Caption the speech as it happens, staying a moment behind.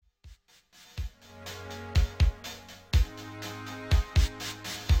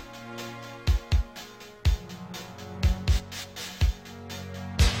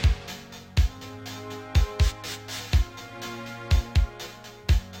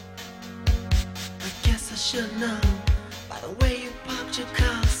should know by the way you parked your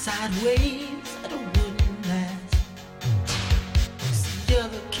car sideways that it wouldn't last. See, you're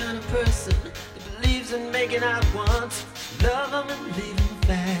the kind of person that believes in making out once, love them and leave them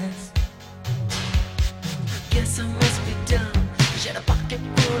fast. Guess I must be dumb. She had a pocket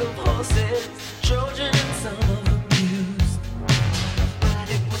full of horses, Trojan and some of them used. But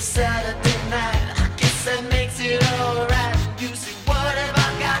it was Saturday night, I guess that makes it alright. You see, what have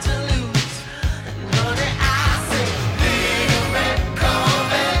I got to lose? And honey, I say, little red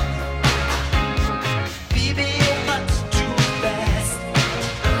Corvette, baby, you're much too fast.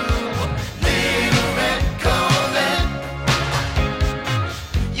 Little red Corvette,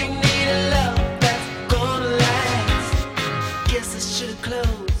 you need a love that's gonna last. Guess I should've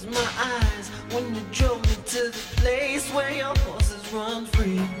closed my eyes when you drove me to the place where your horses run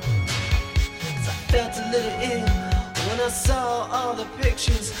free. 'Cause I felt a little ill when I saw all the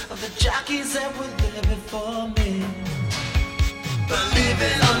pictures of the jockeys that were there before me. Believe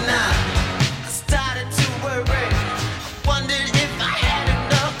it or not, I started to worry. I wondered if I had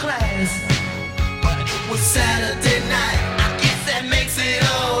enough class. But it was Saturday night, I guess that makes it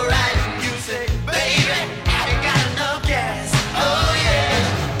alright. You say, baby, have you got enough gas? Oh yeah,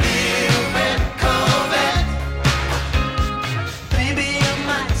 little red Corvette, baby, you're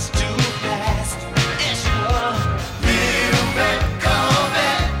much too fast. Yes, you are. Little red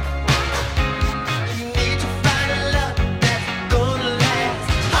Corvette, you need to find a love that's gonna last.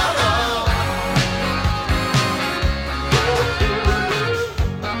 Oh, oh.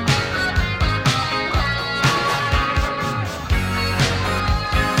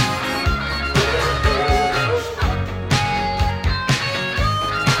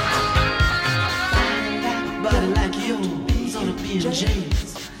 Body like yours ought to be in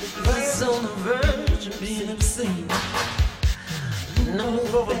jails. It's on the verge of being obscene. No,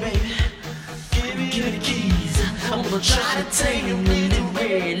 move over, baby. Give me the keys. I'm gonna try to tame you in the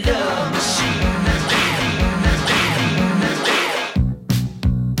red love machine.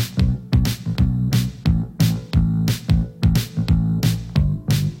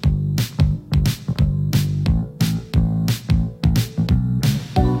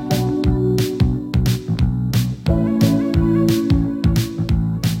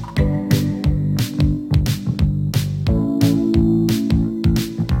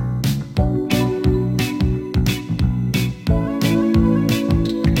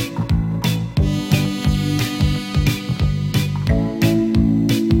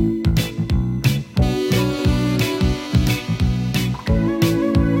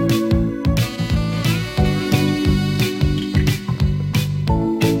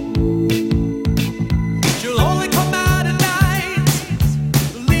 She'll only come out at night,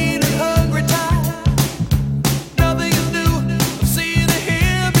 lean and hungry, tired. Nothing is new, I've seen her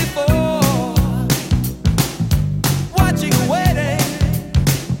here before. Watching her waiting,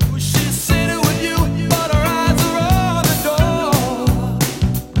 she's sitting with you, but her eyes are on the door.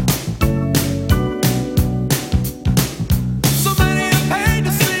 So many are paid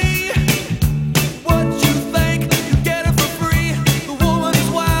to see what you think you get it for free. The woman is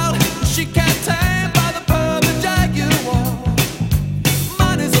wild, she can't tame by the pub and jaguar.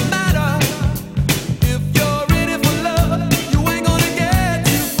 Money's a matter. If you're in it for love, you ain't gonna get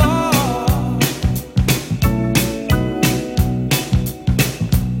too far.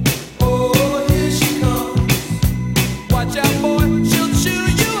 Oh, here she comes. Watch out, boy, she'll chew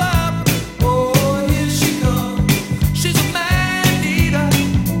you up. Oh, here she comes. She's a man eater.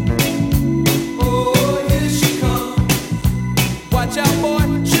 Oh, here she comes. Watch out, boy,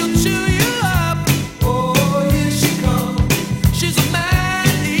 she'll chew you up. Oh, here she comes. She's a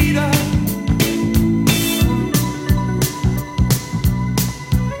man eater.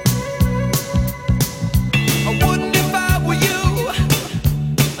 I wouldn't if I were you.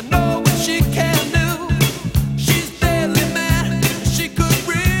 I know what she can do. She's deadly mad. She could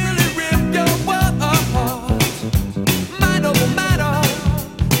really rip your world apart. Mind over matter.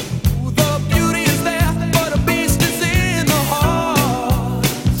 The beauty is there, but the beast is in the heart.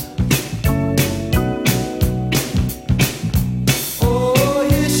 Oh,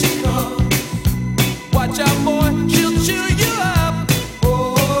 here she comes. Watch out, boy, she'll chew you up.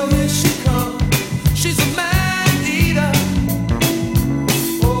 Oh, here she comes. She's a man eater.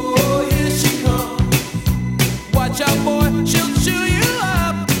 Oh, here she comes. Watch out, boy, she'll chew you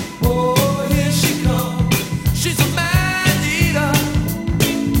up. Oh, here she comes. She's a man eater.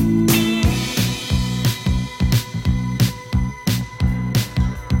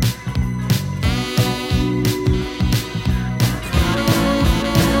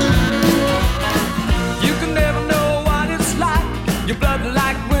 You can never know what it's like. Your blood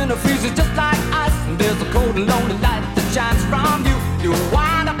like winter freezes just like ice. And there's a cold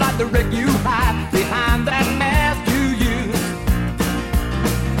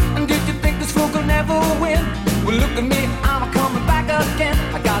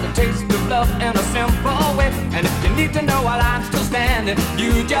love in a simple way. And if you need to know while I'm still standing,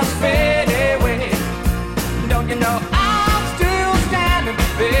 you just fade away. Don't you know I'm still standing,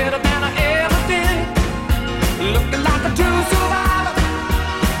 better than I ever did, looking like a true survivor,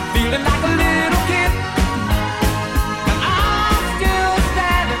 feeling like a little kid. And I'm still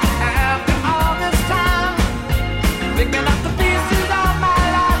standing after all this time, picking up the pieces of my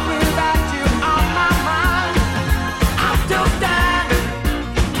life without you on my mind. I'm still standing.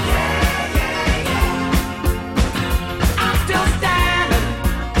 Yeah, yeah, yeah. I'm still standing.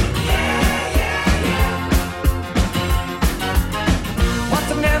 Yeah, yeah, yeah. Once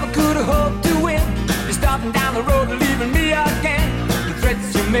I never could have hoped to win. You're starting down the road and leaving me again. The threats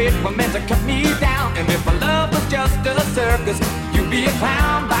you made were meant to cut me down. And if my love was just a circus, you'd be a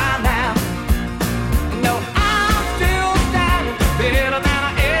clown by now. No, I'm still standing, better than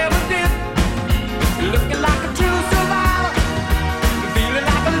I ever did, looking like a true survivor, feeling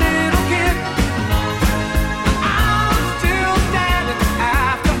like a little kid. I'm still standing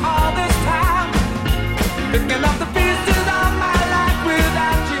after all this time, picking up the pieces of my life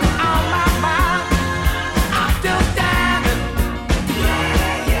without you on my mind. I'm still standing. Yeah,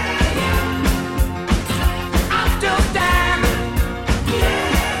 yeah, yeah. I'm still standing. Yeah,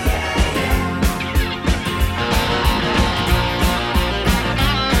 yeah, yeah.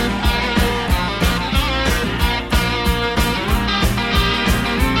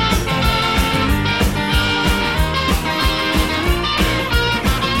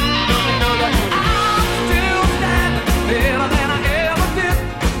 You know that I'm still standing, better than I ever did,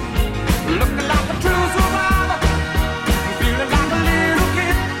 looking like a true survivor, feeling like a little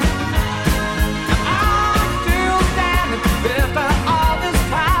kid. I'm still standing, better all this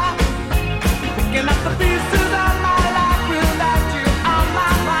time, picking up the pieces of my life without you on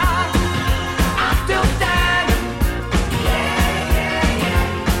my mind. I'm still standing. Yeah, yeah, yeah.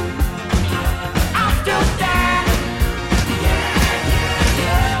 I'm still standing.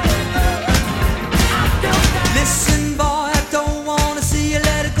 Listen, boy, I don't wanna see you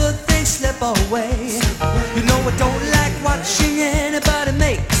let a good thing slip away. You know I don't like watching anybody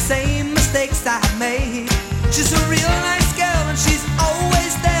make the same mistakes I made. She's a real nice girl and she's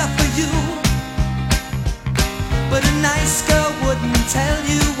always there for you. But a nice girl wouldn't tell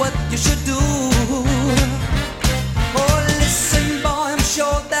you what you should do. Oh, listen, boy, I'm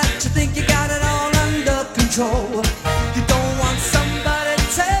sure that you think you got it all under control. You don't want somebody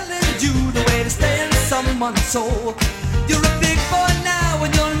telling you the way to stay in someone's soul. You're a big boy now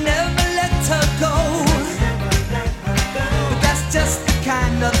and you'll never let her go. But that's just the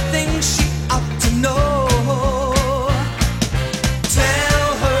kind of thing she ought to know. Tell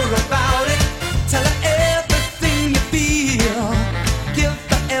her about it. Tell her everything you feel. Give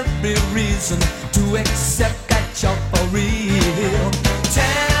her every reason to accept that you're for real.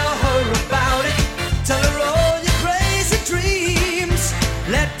 Tell her about it. Tell her all your crazy dreams.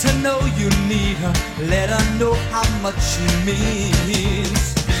 Let her know you need her. Let her know how much she means.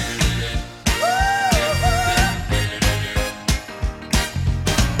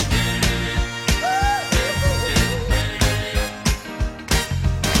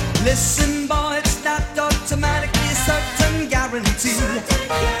 Listen, boy, it's not automatically a certain guarantee.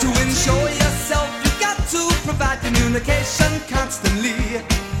 To ensure yourself, you got to provide communication constantly.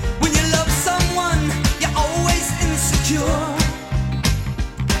 When you love someone, you're always insecure,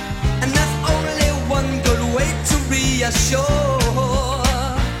 and there's only one good way to reassure.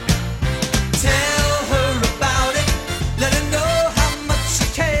 Tell her about it. Let her know how much you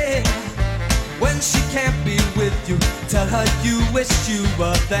care. When she can't be with you, tell her you wish you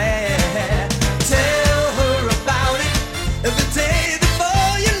were there. Tell her about it every day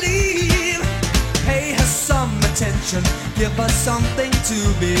before you leave. Pay her some attention, give her something to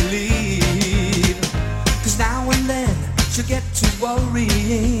believe. 'Cause now and then she'll get to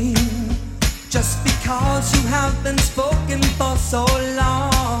worrying, just because you have been spoken for so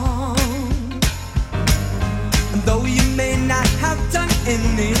long. And though you may not have done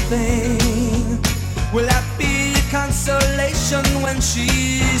anything, will that be a consolation when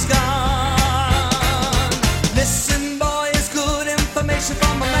she's gone? Listen, boy, it's good information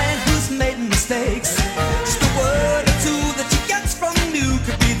from a man who's made mistakes. Just a word or two that she gets from you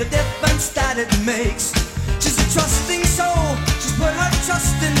could be the difference that it makes. She's a trusting soul, she's put her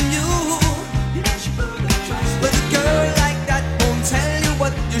trust in you. But a girl like that won't tell you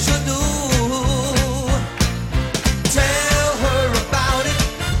what you should do. Tell her about it,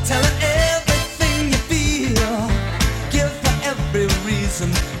 tell her everything you feel. Give her every reason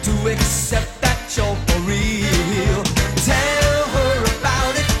to accept that you're for real. Tell her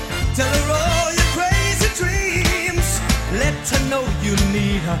about it, tell her all your crazy dreams. Let her know you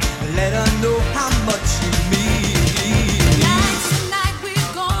need her, let her know how much you mean. Tonight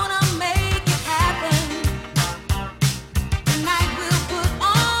we're gonna make it happen. Tonight we'll put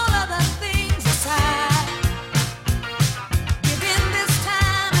all other things aside. Give in this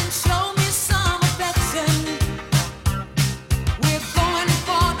time and show me some affection. We're going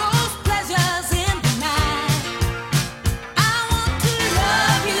for those pleasures in the night. I want to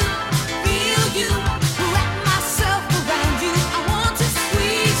love you, feel you, wrap myself around you. I want to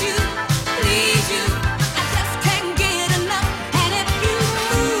squeeze you, please you. I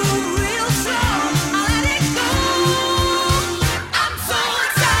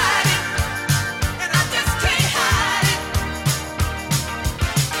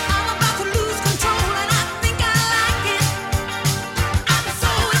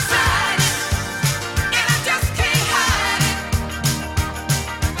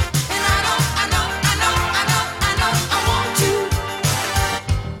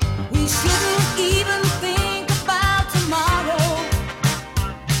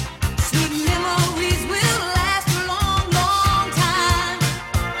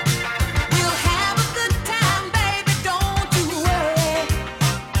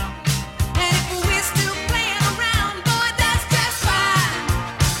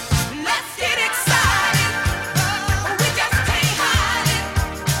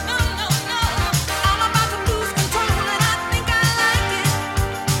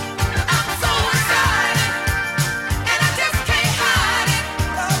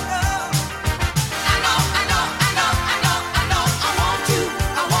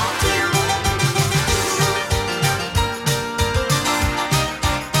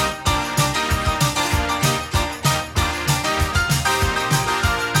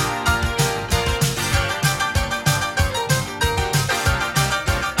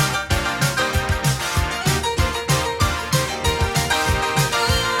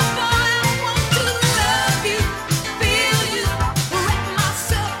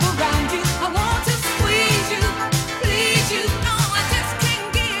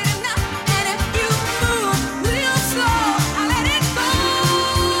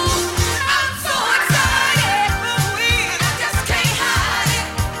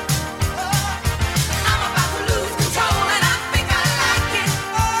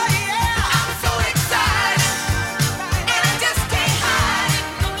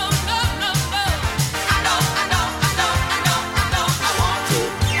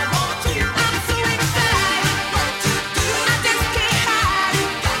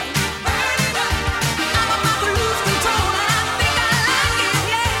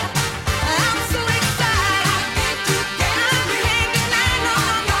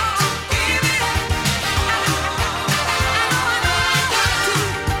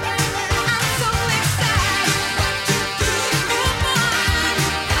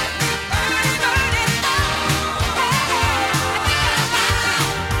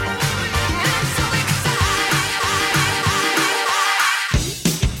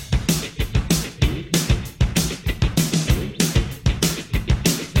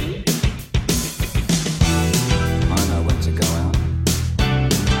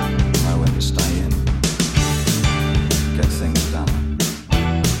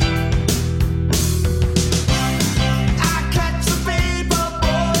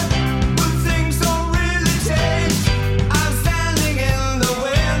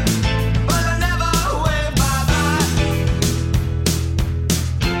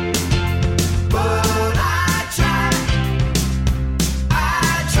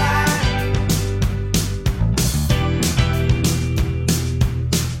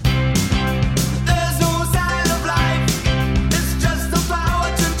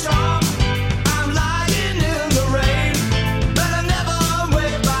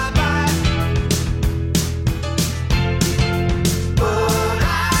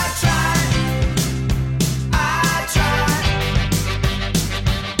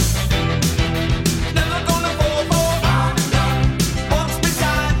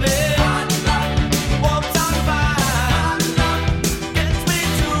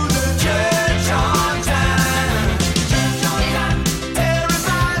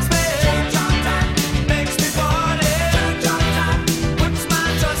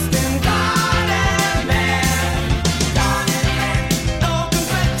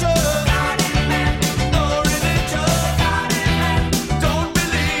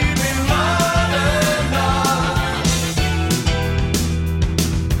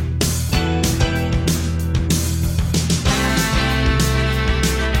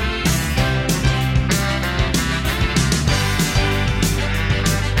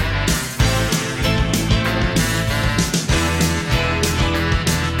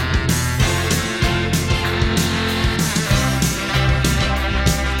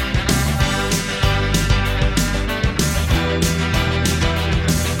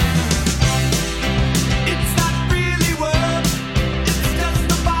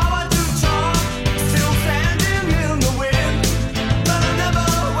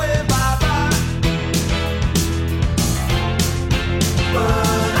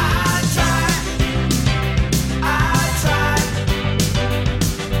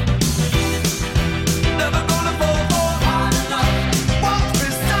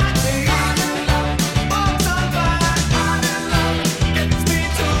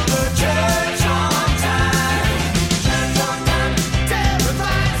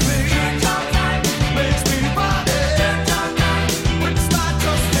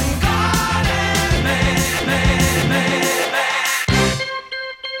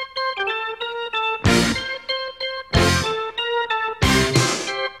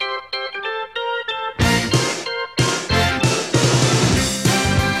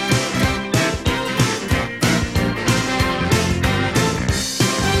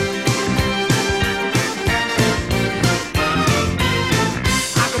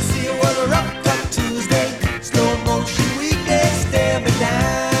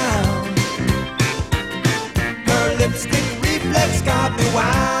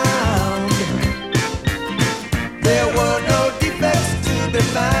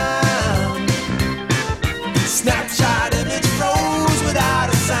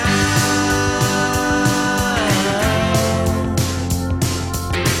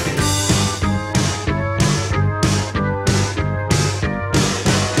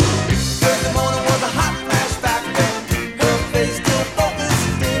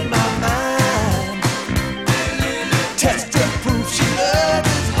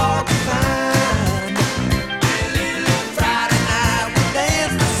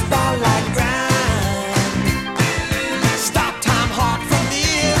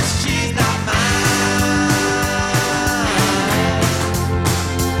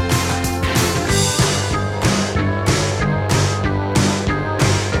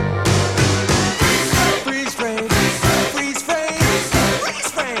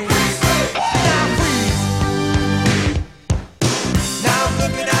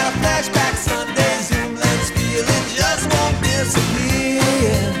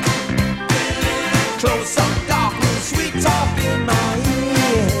close some dark room, sweet talk in my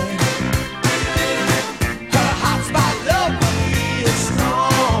ear. Her heart's by love for me is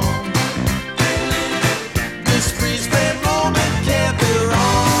strong. This freeze frame moment can't be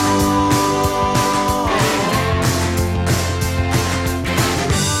wrong.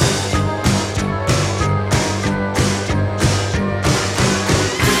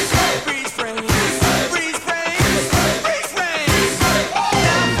 Freeze frame, freeze frame, freeze frame.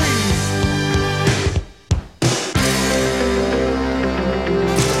 Now freeze.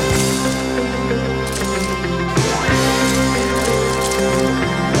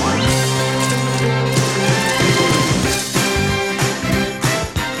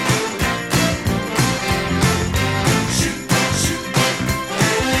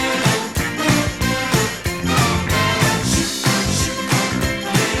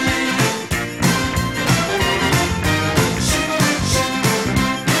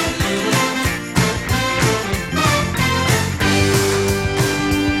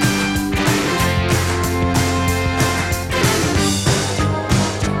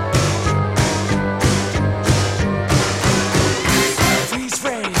 Freeze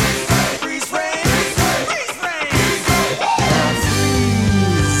frame, freeze frame, freeze frame. Now freeze.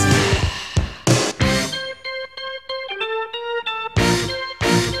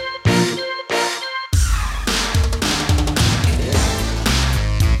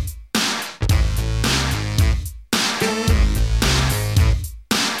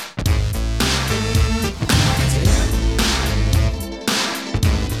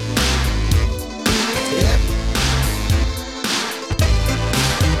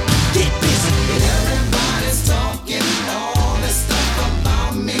 Get busy. Everybody's talking all this stuff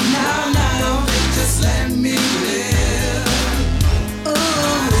about me. Now, they just let me live. I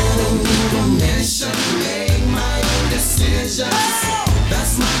don't need permission to make my own decisions.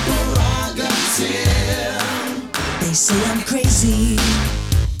 That's my prerogative. They say I'm crazy.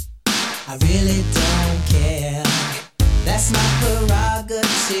 I really don't care. That's my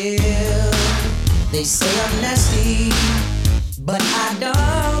prerogative. They say I'm nasty, but I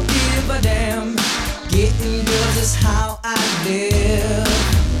don't give a damn. Getting girls is how I live.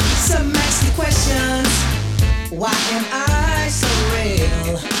 Some ask me questions. Why am I so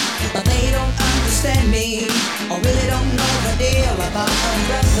real? But they don't understand me, or really don't know the deal about a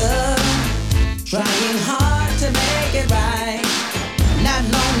brother trying hard to make it right. Not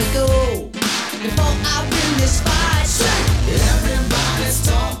long ago, before I win this fight. Everybody's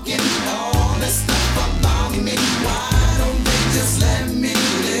talking all this stuff about me. Why don't they just let me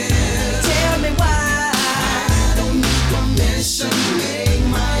live? Tell me why. I don't need permission to make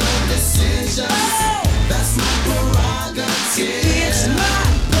my own decisions. That's my prerogative. It's my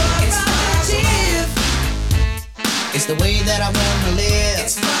prerogative. It's the way that I wanna live.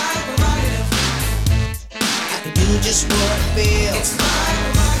 It's my prerogative. I can do just what I feel. It's my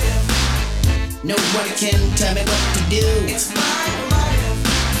prerogative. Nobody can tell me what to do. It's my prerogative.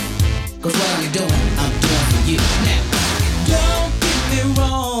 Cause what I'm doing for you now. Don't get me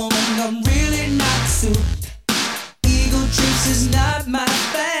wrong, I'm really not suit. Ego trips is not my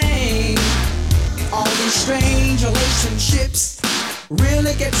thing. All these strange relationships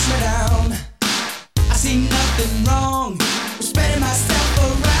really gets me down. I see nothing wrong with spreading myself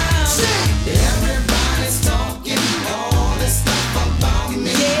around. Everybody's talking all this stuff about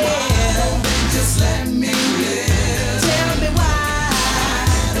me. Why don't they just let me live? Tell me why.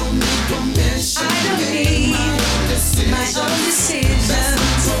 I don't need permission. I don't to make need my own decisions. my own decisions.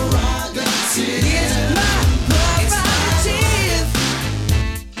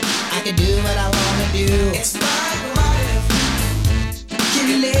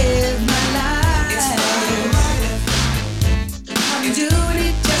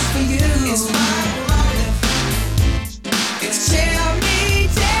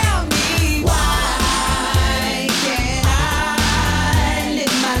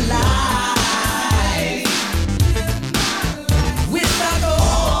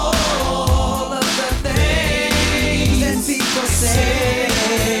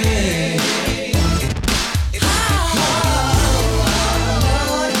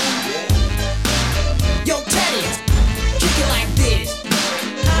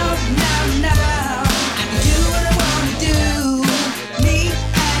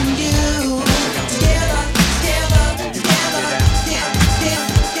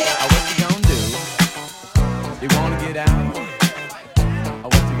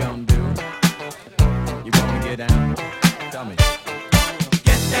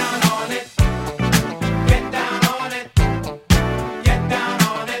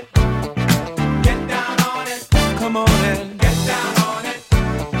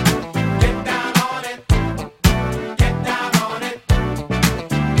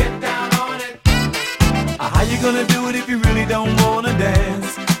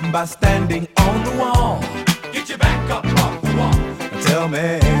 by standing on the wall. Get your back up off the wall. Tell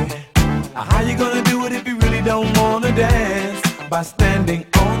me, how you gonna do it if you really don't wanna dance? By standing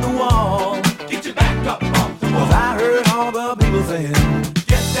on the wall. Get your back up off the wall. 'Cause I heard all the people saying,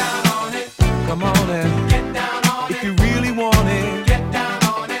 get down on it. come on and Get down on if it. you really want it, Get down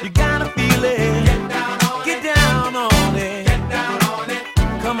on it. you gotta feel it. Get down on it. Get down on it. Get down on it.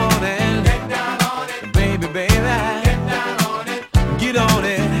 Come on and Get down on it. baby, baby, Get down on it. get on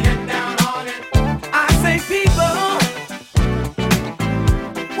it. Get down on it. I say, people,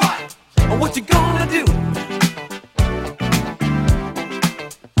 what you gonna do?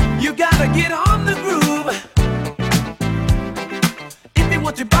 You gotta get on the groove if you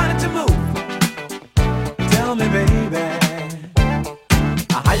want your body to move. Tell me, baby,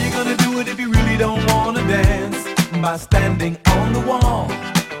 how you gonna do it if you really don't wanna dance? By standing on the wall.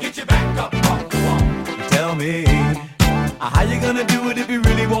 Get your back up off the wall. Tell me, how you gonna do it if you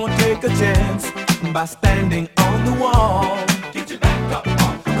really won't take a chance? By standing on the wall. Get your back up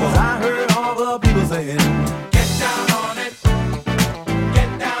off the 'Cause wall. I heard all the people saying, Get down on it.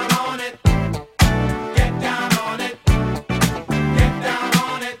 Get down on it. Get down on it. Get down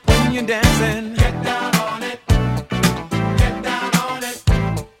on it. when you're dancing, Get down on it. Get down on it.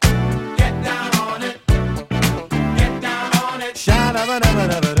 Get down on it. Get down on it.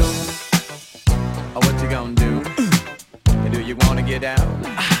 sha-da-ba-da-ba-da-ba-doo. What you gonna do? Do you wanna get down?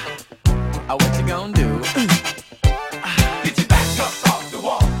 What you gonna do? Get your back up off the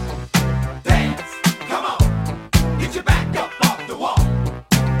wall. Dance. Come on. Get your back up off the wall.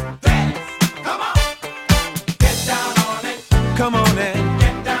 Dance. Come on. Get down on it. Come on and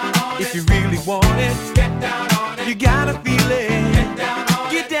Get down on it. if you really want it, Get down on it. you gotta feel it. Get down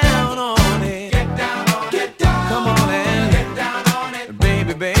on Get it. down on it. Get down on it. Get down. Come on and Get down on it.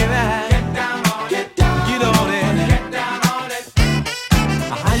 baby, baby, Get down on it. Get down. get on it. Get down on it.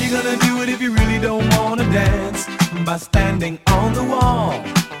 How you gonna do it if you really don't wanna dance? By standing on the wall.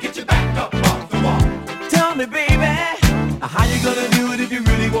 Get your back up off the wall. Tell me, baby, how you gonna do it if you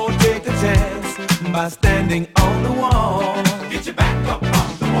really won't take a chance? By standing on the wall. Get your back up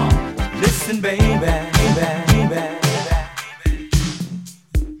off the wall. Listen, baby, baby, baby.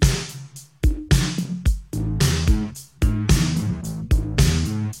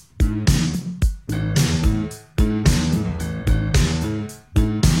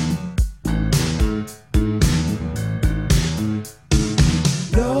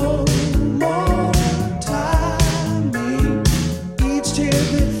 No more timing. Each tear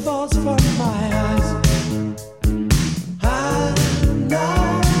that falls from my eyes. I'm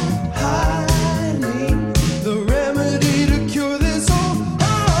not high.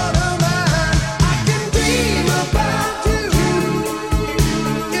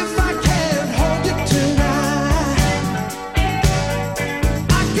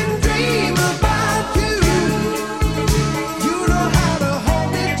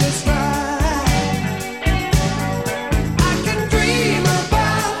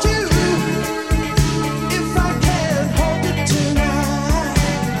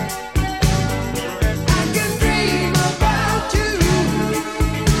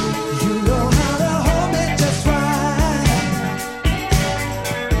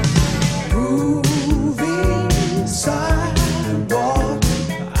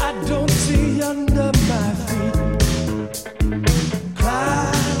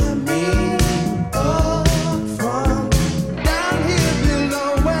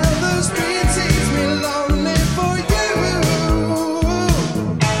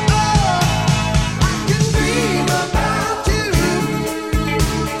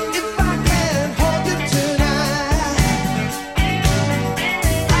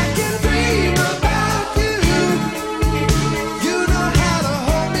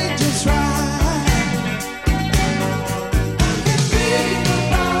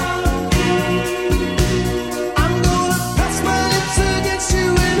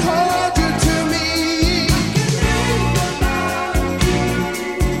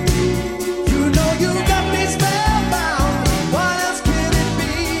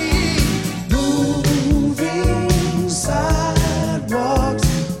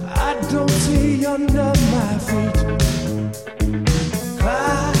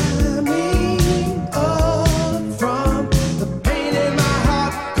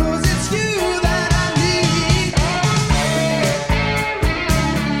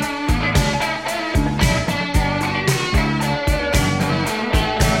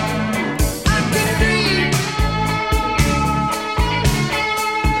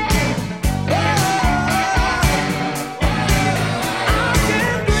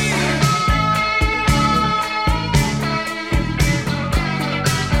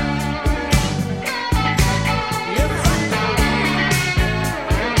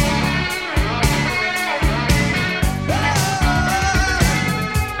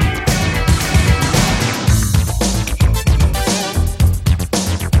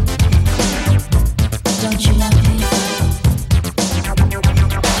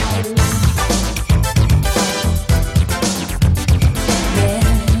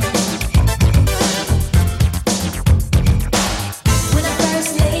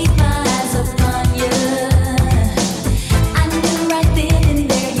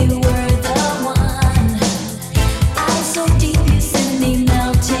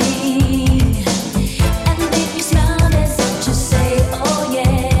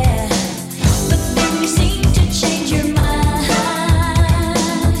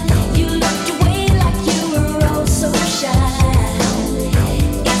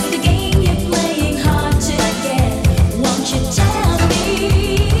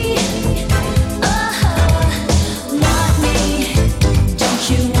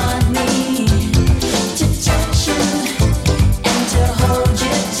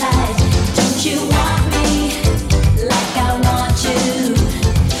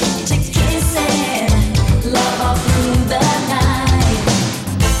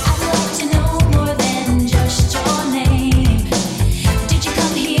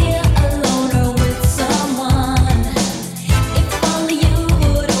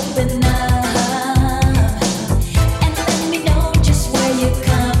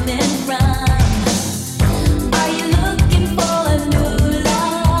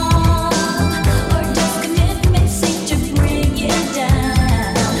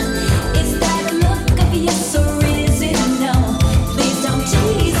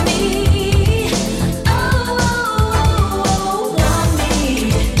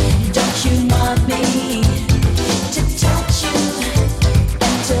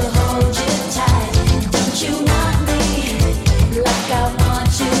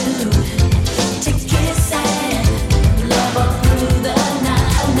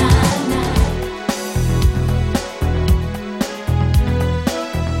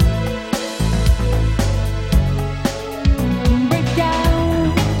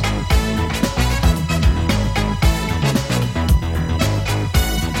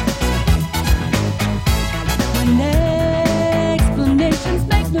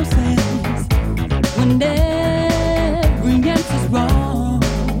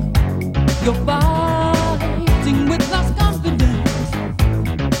 You're fighting with lost confidence.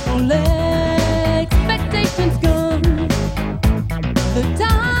 All expectations gone. The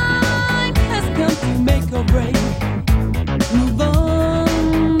time has come to make or break. Move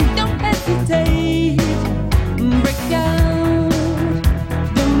on, don't hesitate. Break out,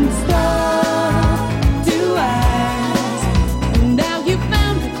 don't stop to ask. Now you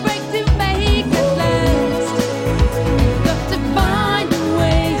found a break to make it last. Got to find a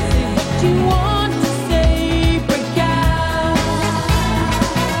way, say what you want to say. Break out.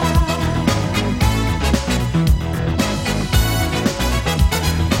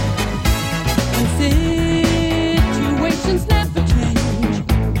 And situations never change.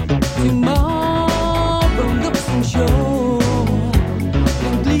 Tomorrow looks unsure.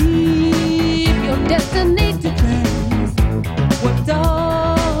 Don't leave your destiny to chance. What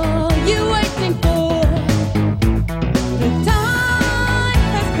are you waiting for? The time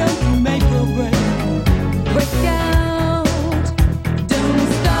has come to make or break. Break out, don't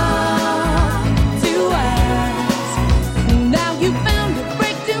stop to ask. Now you found a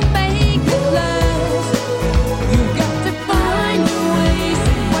break to make it last. You got to find a way,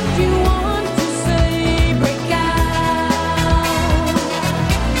 say what you want to say. Break out,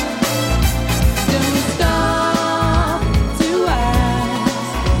 don't stop to ask.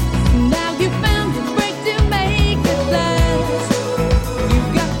 Now you found a break to make it last. You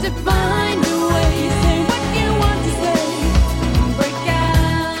got to find a way, say what you want to say. Break out.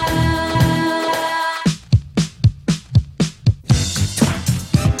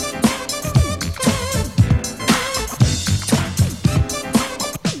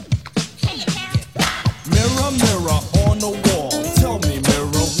 Mirror, mirror on the wall, tell me,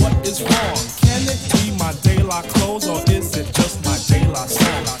 mirror, what is wrong? Can it be my daylight clothes or is it just my daylight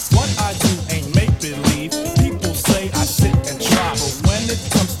song? What I do ain't make believe. People say I sit and try, but when it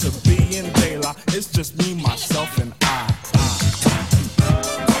comes to being daylight, it's just me, myself, and I.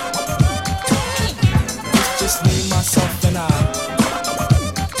 It's just me, myself, and I.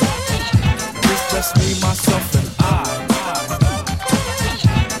 It's just me, myself, and I.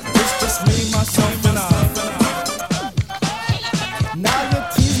 It's just me, myself, and I. Now you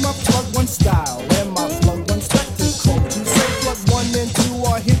tease my plug one style and my plug one spectacle. You say plug one and two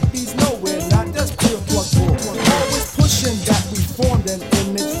are hippies nowhere, not just pure plug bull. Always pushing that we formed an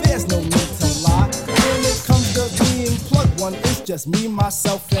image, there's no need to lie. When it comes to being plug one, it's just me,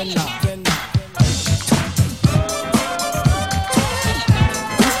 myself, and I.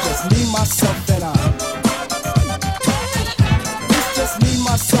 It's just me, myself, and I. It's just me,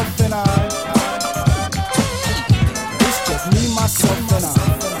 myself, and I. It's just me, myself, and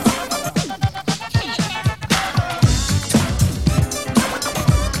I.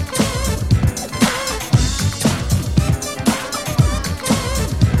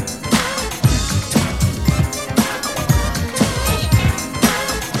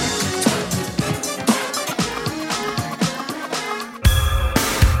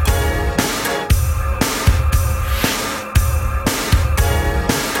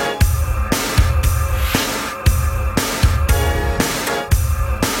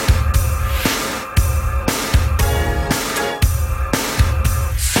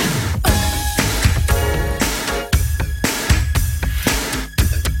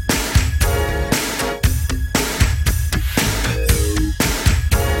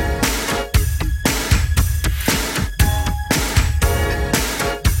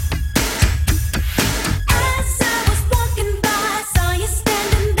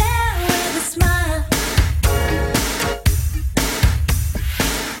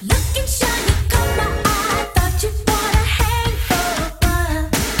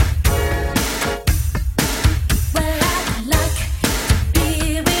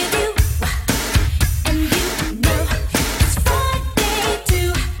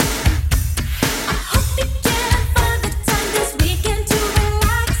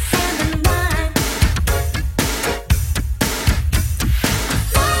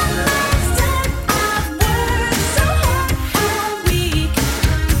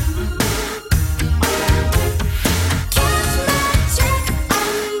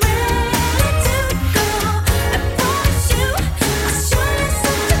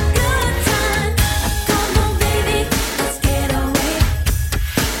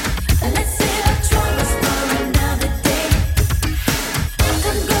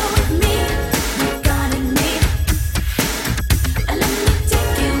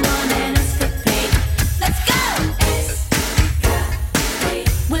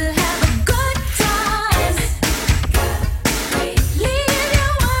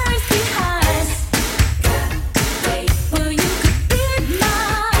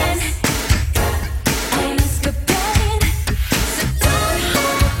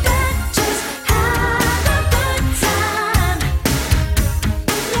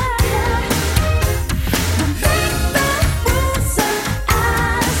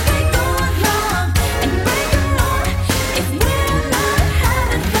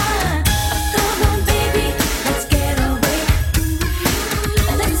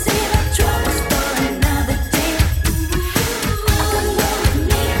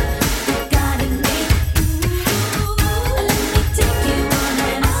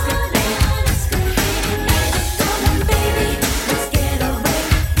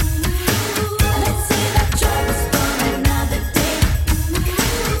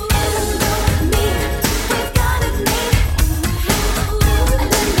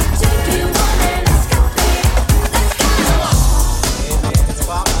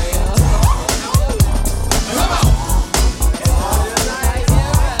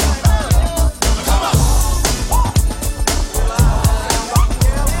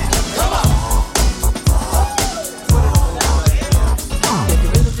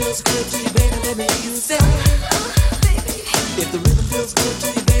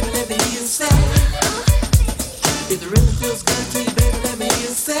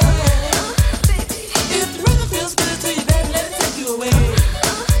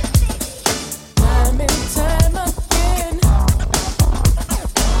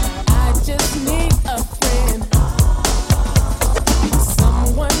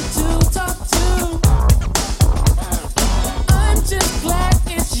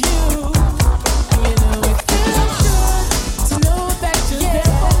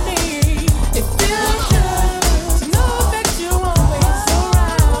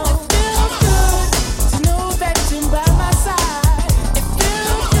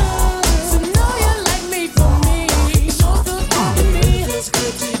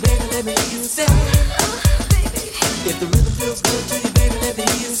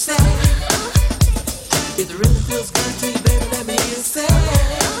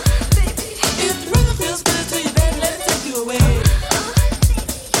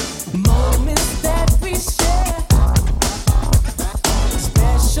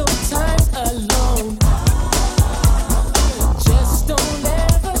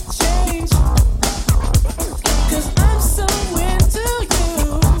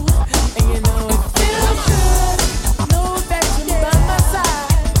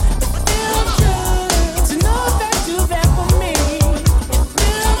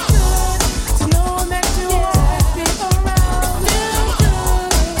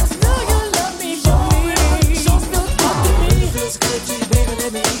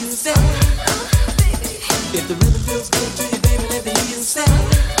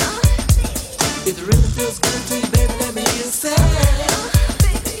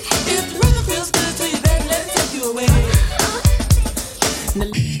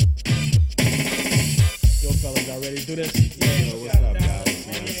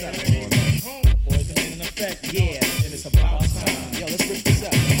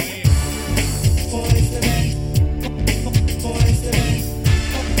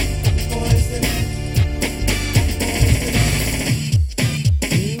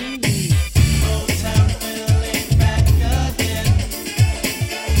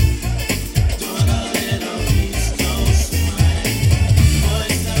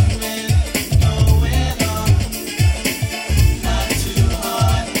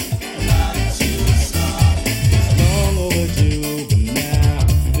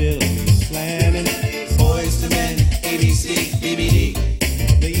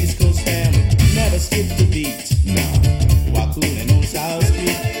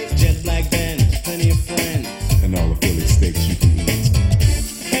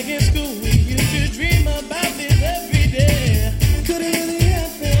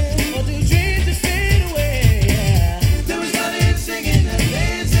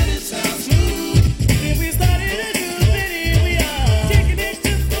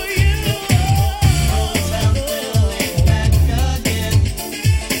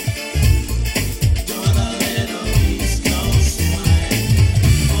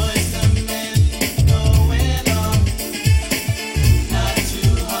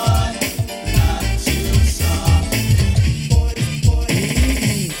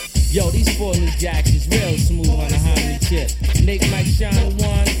 Jack is real smooth on the harmony chip. Nate Mike Shine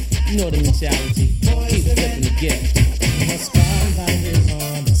one, you know the mentality. Keep flipping the gift. The spotlight is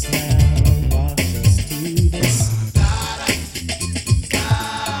on us now. Watch us do this.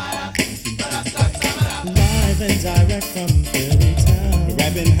 Live and direct from Philly town.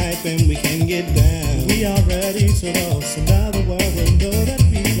 Rapping, hyping, we can get down. We are ready to roll, so now the world will know that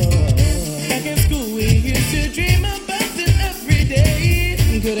we love. Back in school, we used to dream about it every day.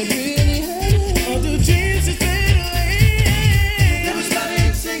 Could it really happen? Or do dreams just fade away? Never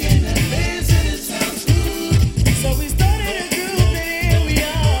started singing and dancing, it sounds good. So we started a group, and here we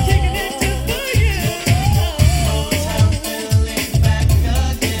are, kicking it just for you. Motown feeling back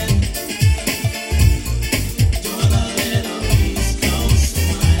again. Doing a little East Coast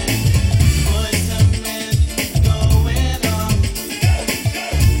swing. Boys and men going on.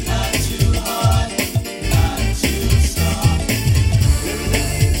 Not too hard, not too soft.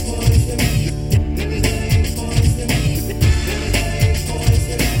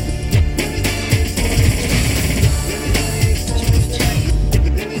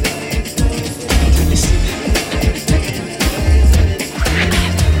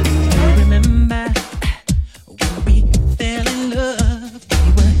 Remember when we fell in love? We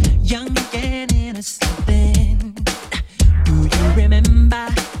were young and innocent then. Do you remember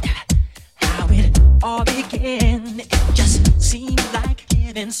how it all began? It just seemed like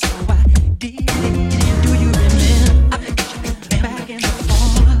heaven, so I did it. Do you remember back in the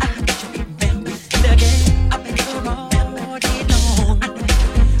fall? When we did again up in the all day long?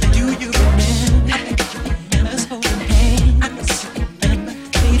 Do you remember us holding hands?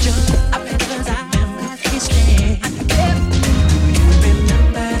 They jump up in his eyes, he stared. You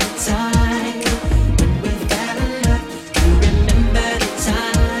remember the time when we fell in love? You remember the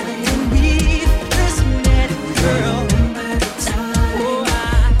time when we first met, girl? Remember the time, oh,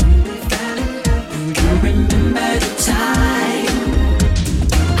 when we fell in love? Do you remember the time?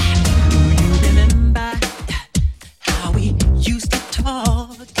 Do you remember how we used to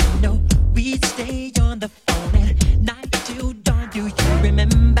talk? You know, we'd stay on the phone at night till dawn. Do you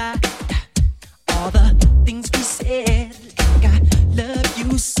remember all the things we said? Like I love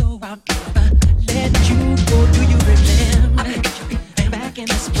you so I'll never let you go. Do you remember back in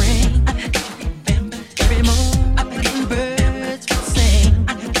the spring? Every morning birds would sing.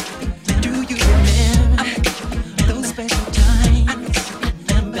 Do you remember those special times?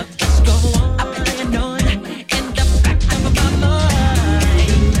 Just go on and on in the back of my mind.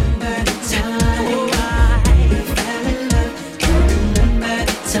 Remember the time we fell in love? You remember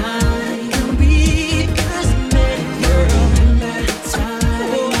the time when we first met, girl? Remember the time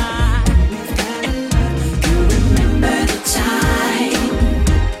we fell in love? You remember the time?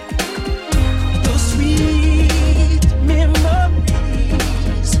 Those sweet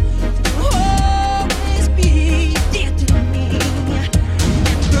memories will always be dear to me.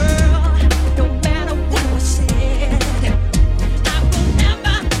 And girl, no matter what was said, I will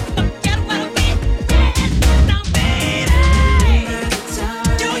never forget what we did. Now, baby, do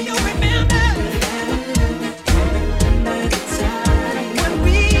you remember the time when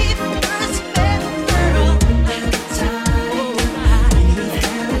we first met, girl?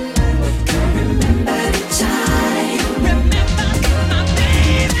 Remember the time. Remember my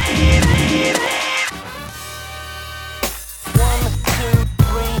baby. 1, 2,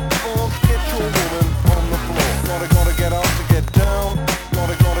 3, 4, get your woman on the floor. Gotta get up to get down.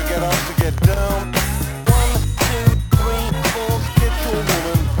 Gotta get up to get down. 1, 2, 3, 4, get your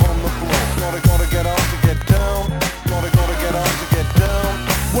woman on the floor. Gotta get up to get down. Gotta get up to get down.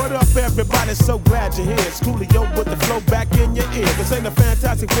 What up, everybody? So glad you're here. It's Coolio with the flow back in your ear. This ain't a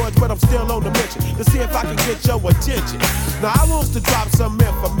fantastic voice, but I'm still on the mission to see if I can get your attention. Now, I want to drop some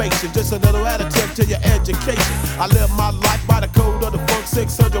information, just a little additive to your education. I live my life by the code of the funk,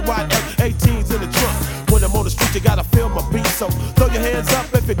 600 watt F18s in the trunk. When I'm on the street, you gotta feel my beat, so throw your hands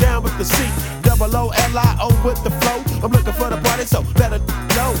up if you're down with the seat. Double O-L-I-O with the flow. I'm looking for the party, so better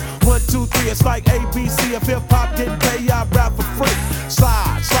know. 1, 2, 3, it's like ABC. If hip-hop didn't pay, I rap for free.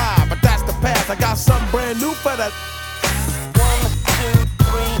 Slide, but that's the path. I got something brand new for that. 1, 2,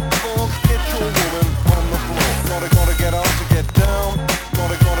 3, 4, get your woman on the floor. Gotta get up to get down.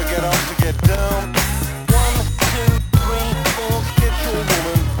 Gotta get up to get down. 1, 2, 3, 4, get your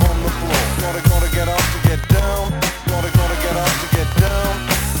woman on the floor. Gotta get up to get down. Gotta get up to get down.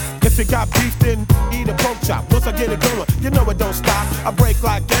 If you got beef, then eat a pork chop. Once I get it going, you know it don't stop. I break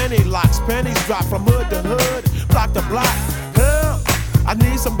like any locks. Pennies drop from hood to hood, block to block. Hell, I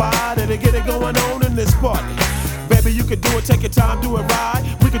need somebody to get it going on in this party. Baby, you can do it, take your time, do it right.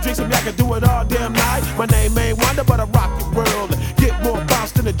 We can drink some, I can do it all damn night. My name ain't Wonder, but I rock your world. Get more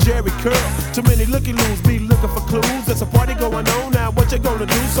bounce than a Jerry curl. Too many looky-loos be looking for clues. There's a party going on now, what you gonna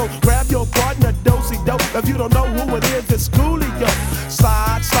do? So grab your partner, do-si-do. If you don't know who it is, it's Coolio.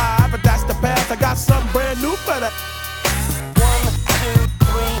 Slide, slide, but that's the path. I got something brand new for that. 1, 2,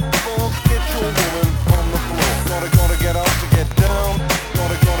 3, 4, get your woman on the floor. Gotta get up to get down.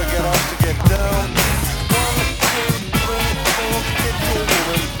 Gotta get up to get down. 1, 2, 3, 4, get your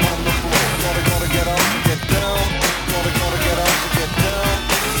woman on the floor. Gotta get up to get down. Gotta get up to get down.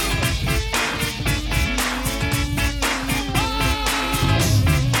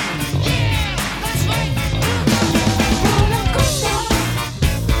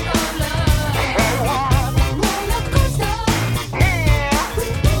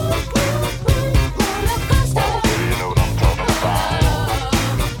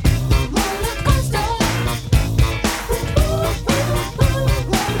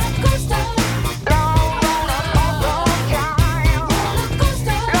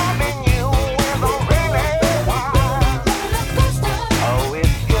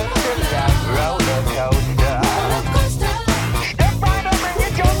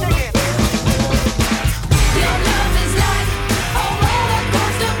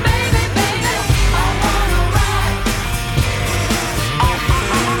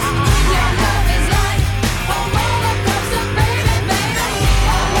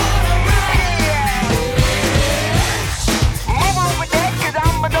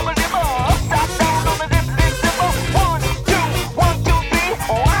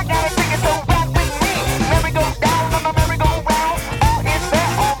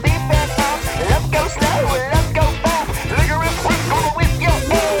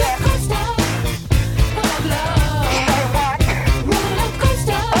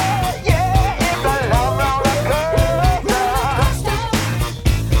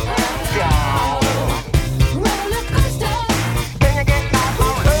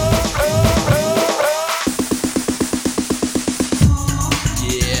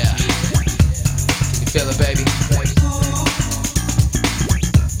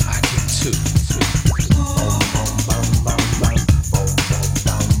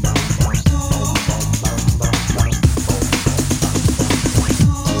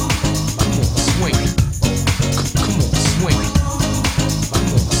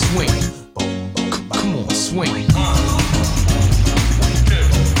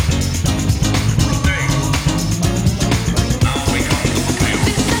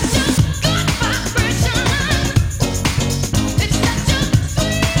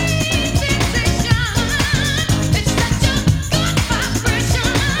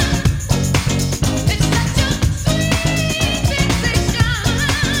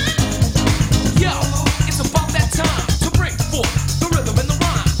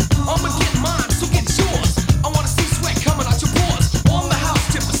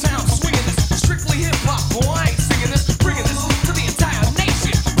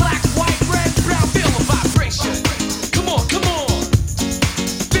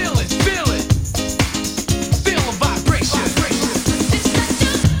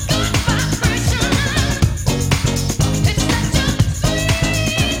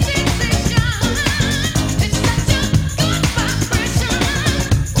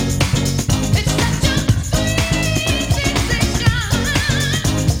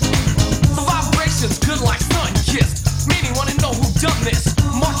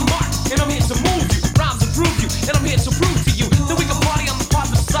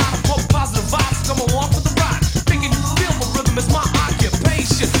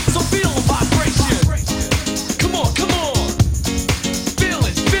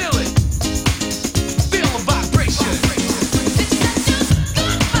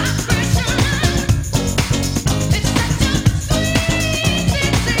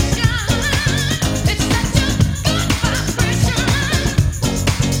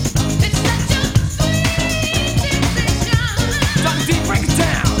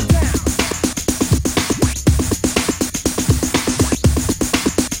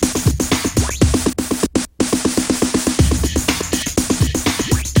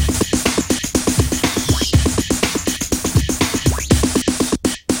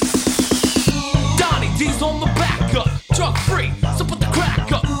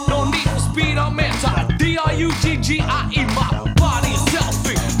 D-R-U-G-G-I-E, my body is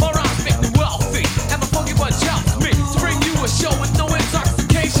healthy, my rhymes make me wealthy, and the funky bunch helps me to bring you a show with no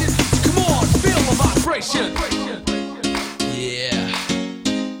intoxication. So come on, feel the vibration. Yeah,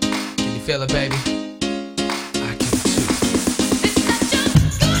 can you feel it, baby? I can too. It's such a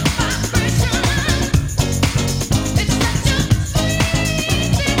good vibration. It's such a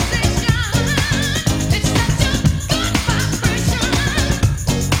sweet sensation. It's such a good vibration.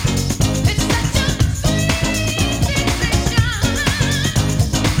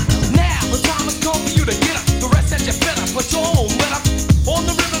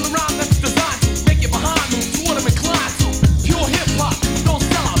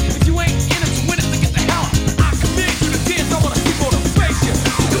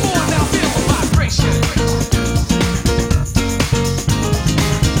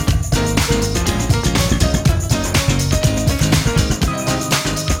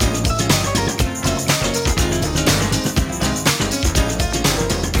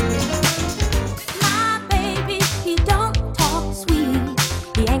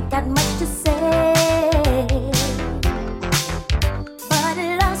 got much to say, but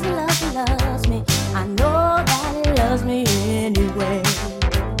it loves me. I know that it loves me anyway.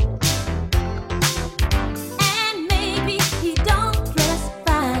 And maybe he don't dress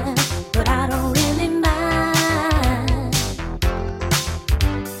fine, but I don't really mind.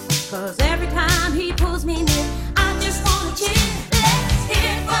 'Cause every time he pulls me near, I just wanna cheer. Let's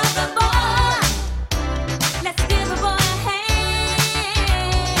hear it for the boy. Let's give the boy a hand.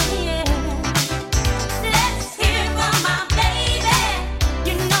 Yeah. Let's hear it for my baby.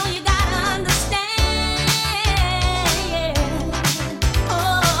 You know you gotta understand. Yeah.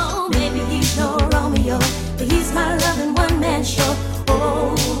 Oh, maybe he's no Romeo, but he's my loving one-man show. Oh,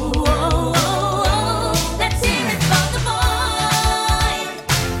 oh, oh, oh. Let's hear it for the boy.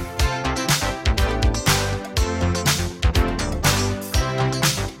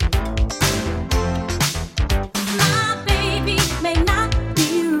 My baby may not be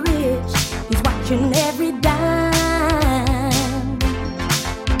rich, he's watching every dime,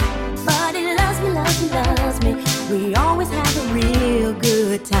 but he loves me, loves me, loves me. We always have a real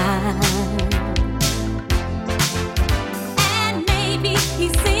good time. And maybe he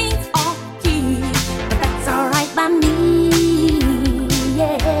sings off key, but that's alright by me,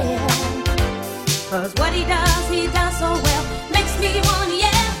 yeah. 'Cause what he does so well, makes me wanna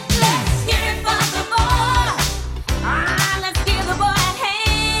yell. Let's hear it for the boy. Ah, let's give the boy a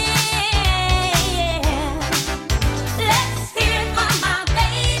hand. Yeah. Let's hear it for my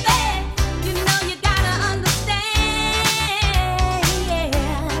baby. You know you gotta understand.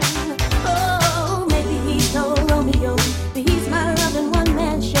 Yeah. Oh, maybe he's no Romeo, but he's my loving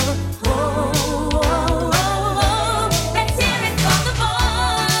one-man show. Oh, oh, oh, oh. Let's hear it for the boy.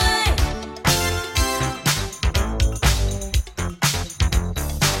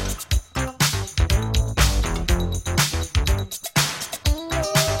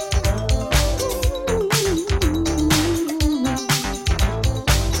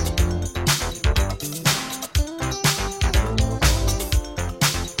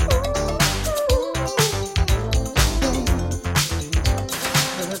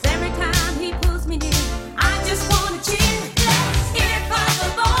 Cause every time he pulls me near, I just wanna cheer. Let's hear it for the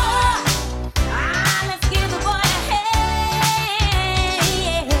boy. Ah, let's give the boy a hand.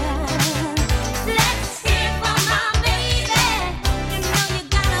 Yeah. Let's hear it for my baby. You know you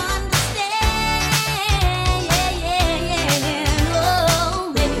gotta understand. Yeah, yeah, yeah. Oh,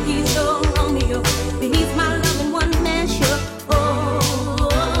 maybe he's no Romeo, but he's my loving one-man show. Oh,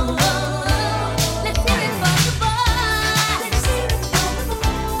 oh, oh, oh. Let's hear it for the boy. Let's hear it for the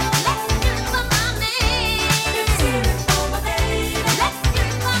boy. Let's hear it for my man. Let's hear it for my baby. Let's hear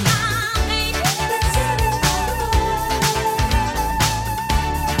it for my baby. Let's hear it for the boy.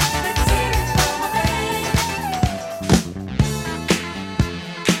 Let's hear it for my baby.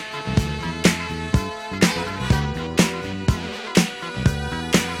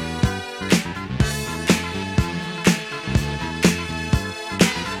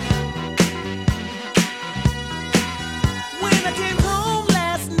 When I came home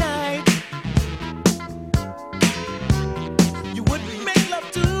last night, you wouldn't make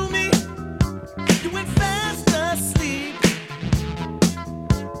love to me. You went fast asleep.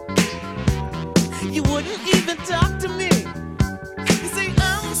 You wouldn't even talk to me. You say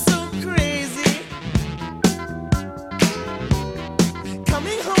I'm so crazy.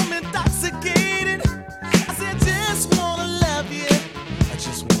 Coming home intoxicated. I say I just wanna love you. I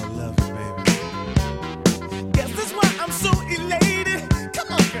just wanna love you, baby. Guess that's why I'm so elated. Come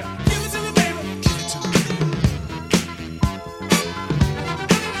on, girl, give it to me, baby. Give it to me.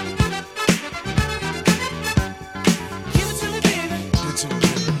 Give it to me, baby. Give it to me,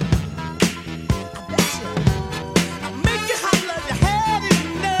 baby. I bet you. I'll make you holler if you had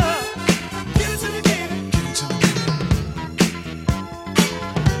enough. Give it to me, baby. Give it to me, baby.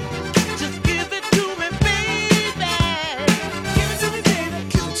 Just give it to me, baby. Give it to me, baby.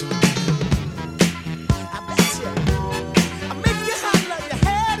 Give it to me, baby. I bet you. I'll make you holler if you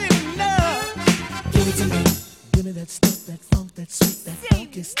had enough. Give it to me. Give me that stuff, that funk, that sweet, that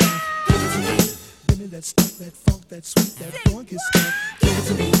funky stuff. Give it to me. Give me that stuff, that funk, that sweet, that funky stuff. Give it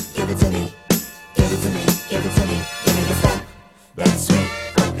to me. Give it to me. Give it to me. Give it to me. Give me the stuff, that sweet,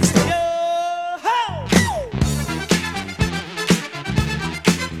 funky stuff. Yo, ho!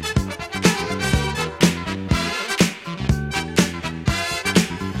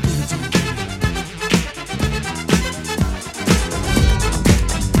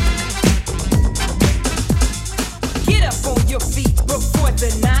 Get up on your feet before the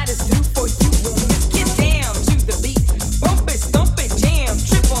night is through for you. Get down to the beat, bump it, stomp it, jam,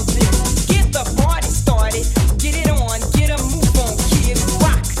 trip on this. Get the party started, get it on, get a move on, kid.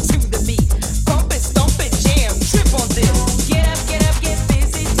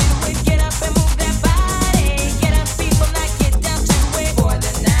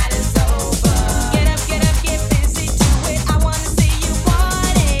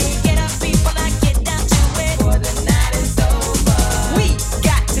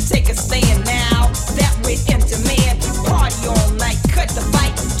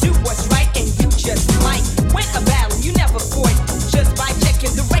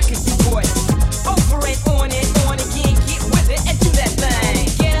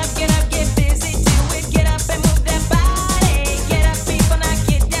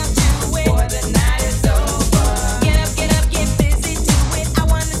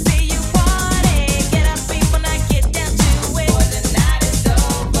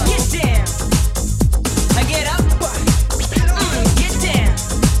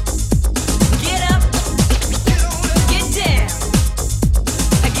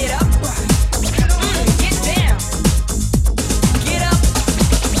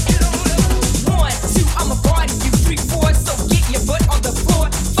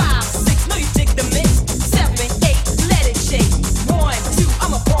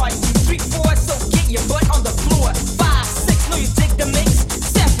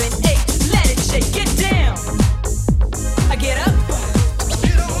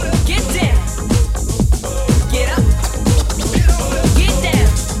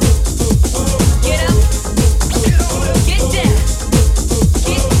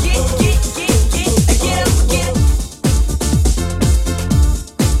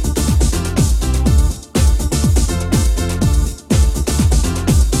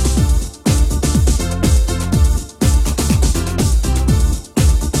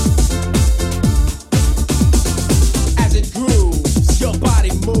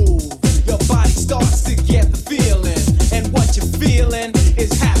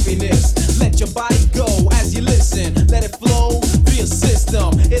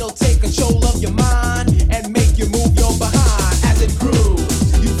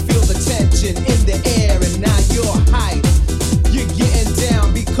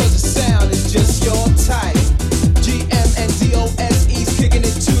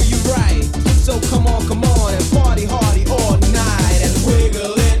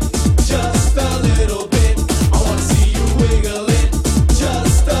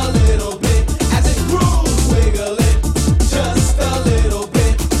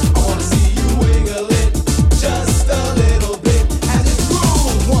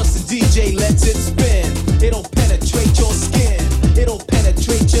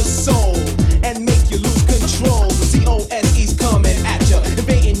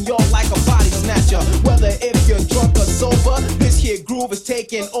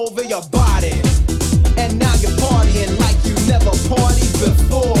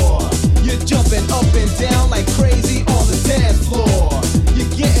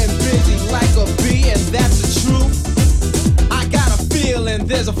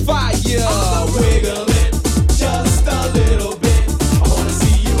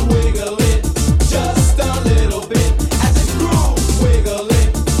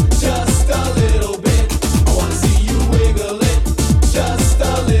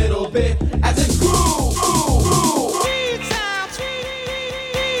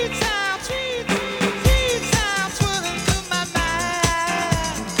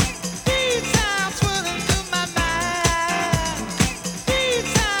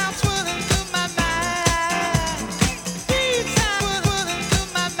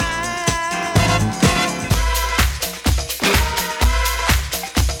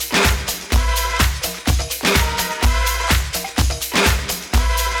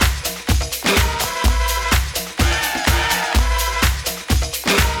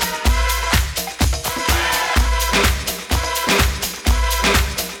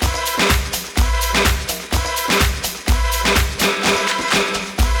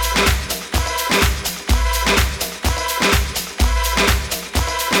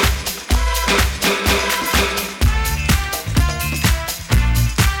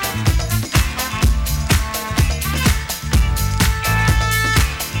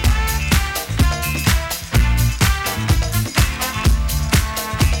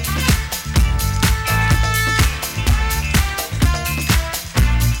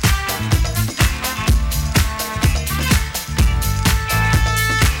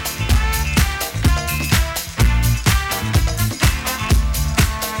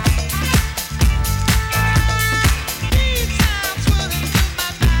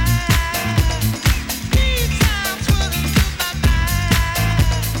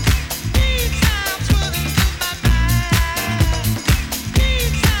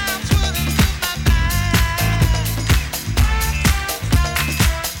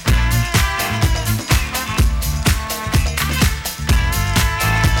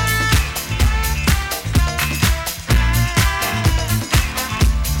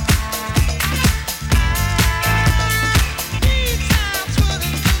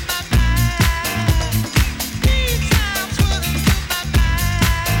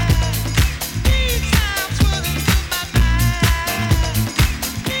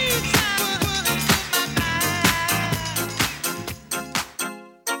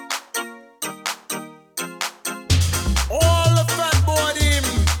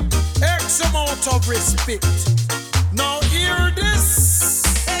 respect. Now hear this.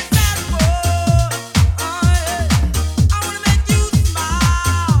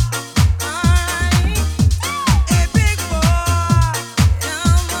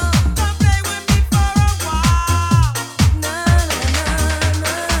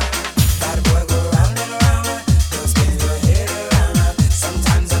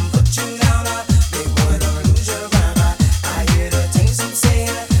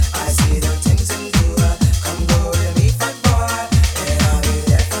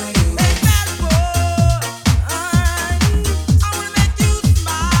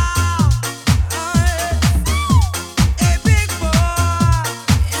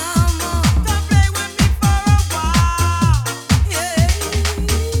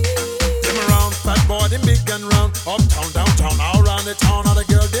 Uptown, downtown, all around the town, all the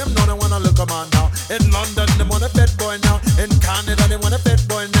girl them know they wanna look 'em on now. In London, they want a fat boy now. In Canada, they want a fat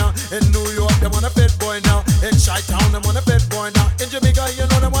boy now. In New York, they want a fat boy now. In Chi-Town, they want a fat boy now. In Jamaica, you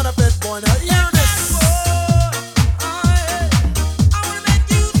know they want a fat boy now. Hear this.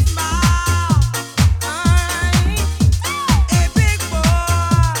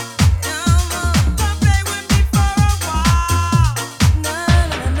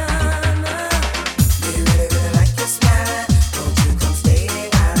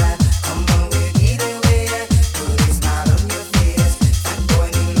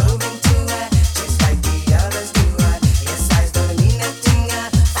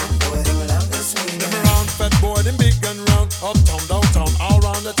 Uptown, downtown, all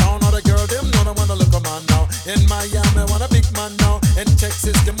around the town, all the girl them know they wanna look 'em on now. In Miami, want a big man now. In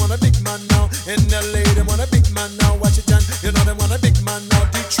Texas, they want a big man now. In LA, they want a big man now. Washington, you know they want a big man now.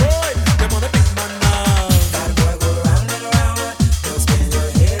 Detroit, they want a big man now. That boy go round and round, don't spin your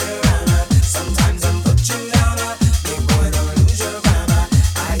head around. Sometimes I'm put you down, big boy don't lose your grammar.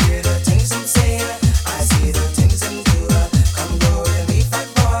 I hear the things them say, I see the things them do. Come go with me, fat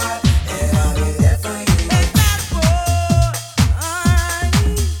boy, and I'll be there for you.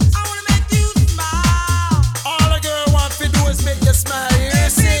 Make you smile, you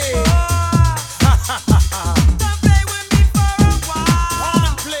see. Come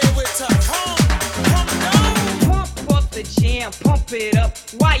and play with her. Come down. Pump up the jam, pump it up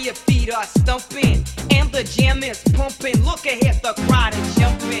while your feet are stumping. And the jam is pumping. Look ahead, the crowd is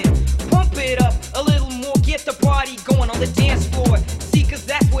jumping. Pump it up a little more, get the party going on the dance floor. See, 'cause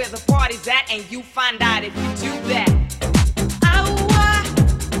that's where the party's at, and you find out if you do that.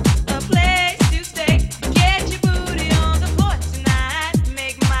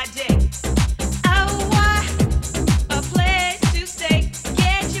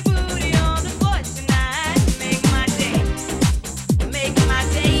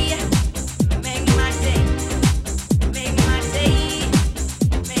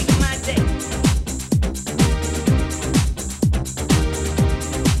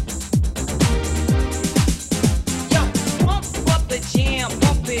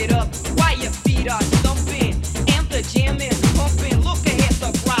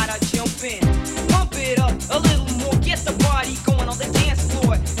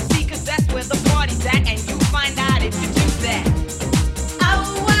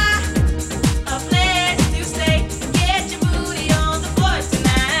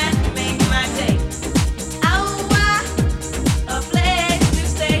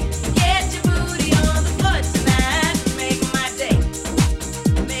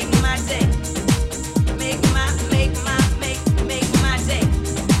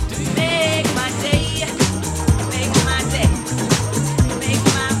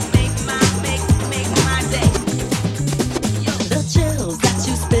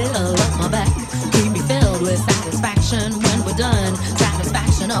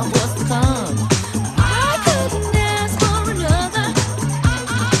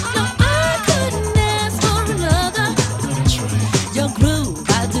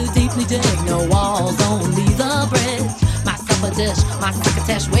 My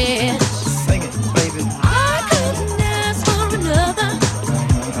succotash wish. Sing it, baby. I couldn't ask for another.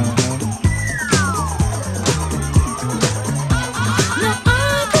 No, I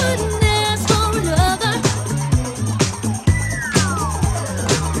couldn't ask for another.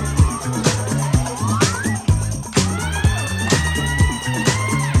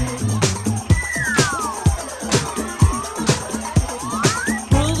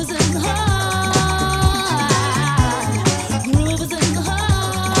 Groove is in the heart. Groove is in the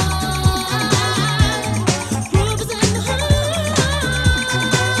heart.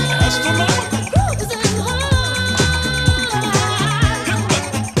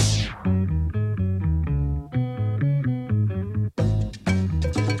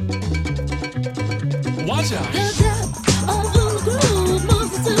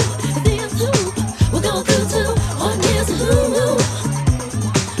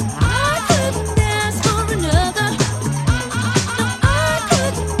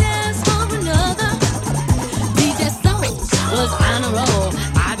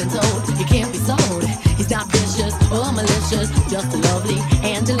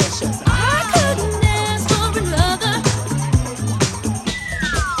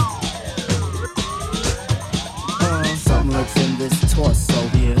 course. So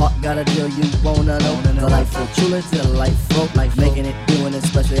heart got a deal you wanna know. Delightful, truly delightful. Like making it, doing it,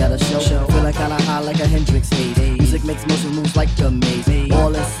 especially at a show. Feeling kinda high like a Hendrix haze. Music makes motion moves like a maze.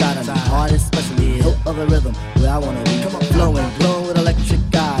 All inside of me, heart especially, hilt of the rhythm where I wanna be. Flowing, glowing with electric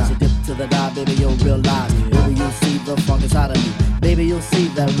eyes. You dip to the dive, baby, you'll realize. Baby, you'll see the funk inside of me. Baby, you'll see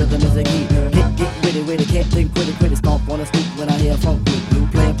that rhythm is a key. Get with it, can't think, quit it. Stomp on the stoop when I hear funk group. Blue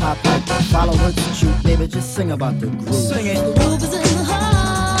playing pop pipe, follow her to shoot. Baby, just sing about the groove. Sing it. The groove is in the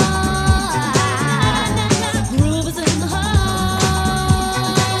heart. The groove is in the heart.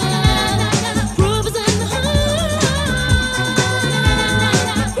 The groove is in the heart.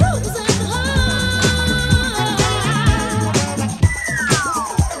 The groove is in the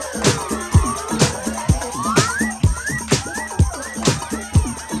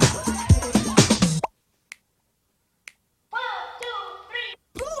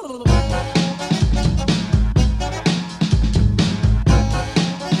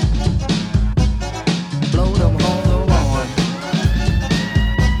Blow them horns on.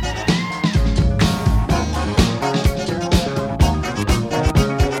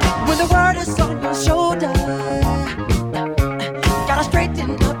 When the word is on your shoulder, gotta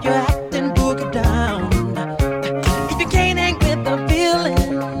straighten up your act and boogie down. If you can't hang with the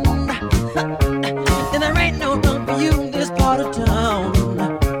feeling, then there ain't no room for you in this part of town.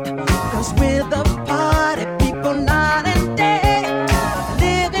 'Cause we're the party people night and day,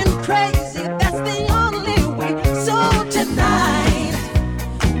 living crazy, that's the only way. So tonight,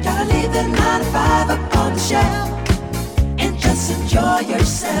 gotta leave the 9 to 5 up on the shelf and just enjoy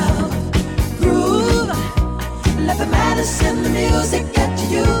yourself. Groove, let the madness in the music get to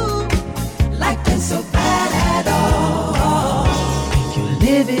you. Life ain't so bad at all. You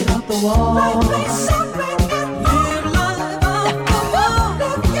live it off the wall. Life ain't so bad at all. Live life off the wall.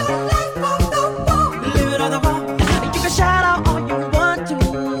 Live your life off the wall. Live it off the wall. You can shout out all you want to,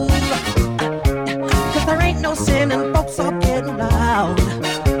 'cause there ain't no sin and folks are getting loud.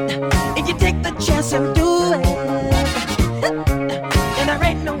 If you take the chance and do it, and there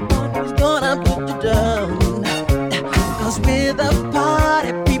ain't no one who's gonna put you down. 'Cause we're the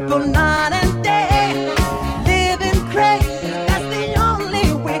party people night and day, living crazy, that's the only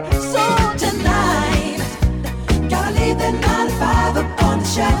way. So tonight, gotta leave the 9 to 5 up on the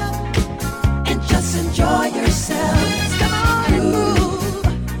shelf and just enjoy yourselves. Come on, groove,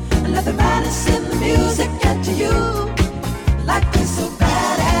 and let the madness in the music get to you. Life ain't so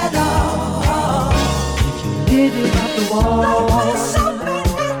bad at all. Live it off the wall. Life ain't so bad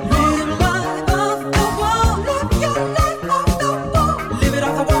at all. Live life off the wall. Live your life off the wall. Live it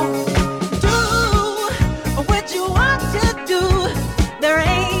off the wall. Do what you want to do. There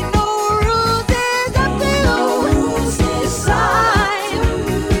ain't no rules, it's up to you. Decide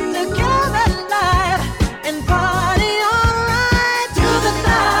to give it life and party alright through the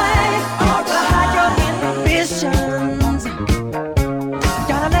night. Hide your inhibitions.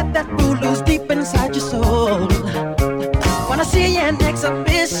 Gotta let that fool loose deep inside your soul. Wanna see an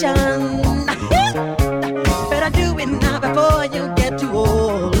exhibition? Better do it now before you get too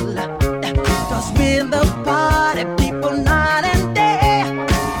old. 'Cause we're the party people night and day,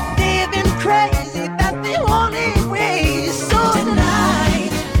 living crazy, that's the only way. So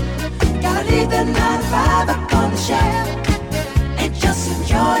tonight, gotta leave the 9 to 5 up on the shelf and just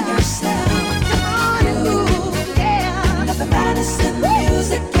enjoy your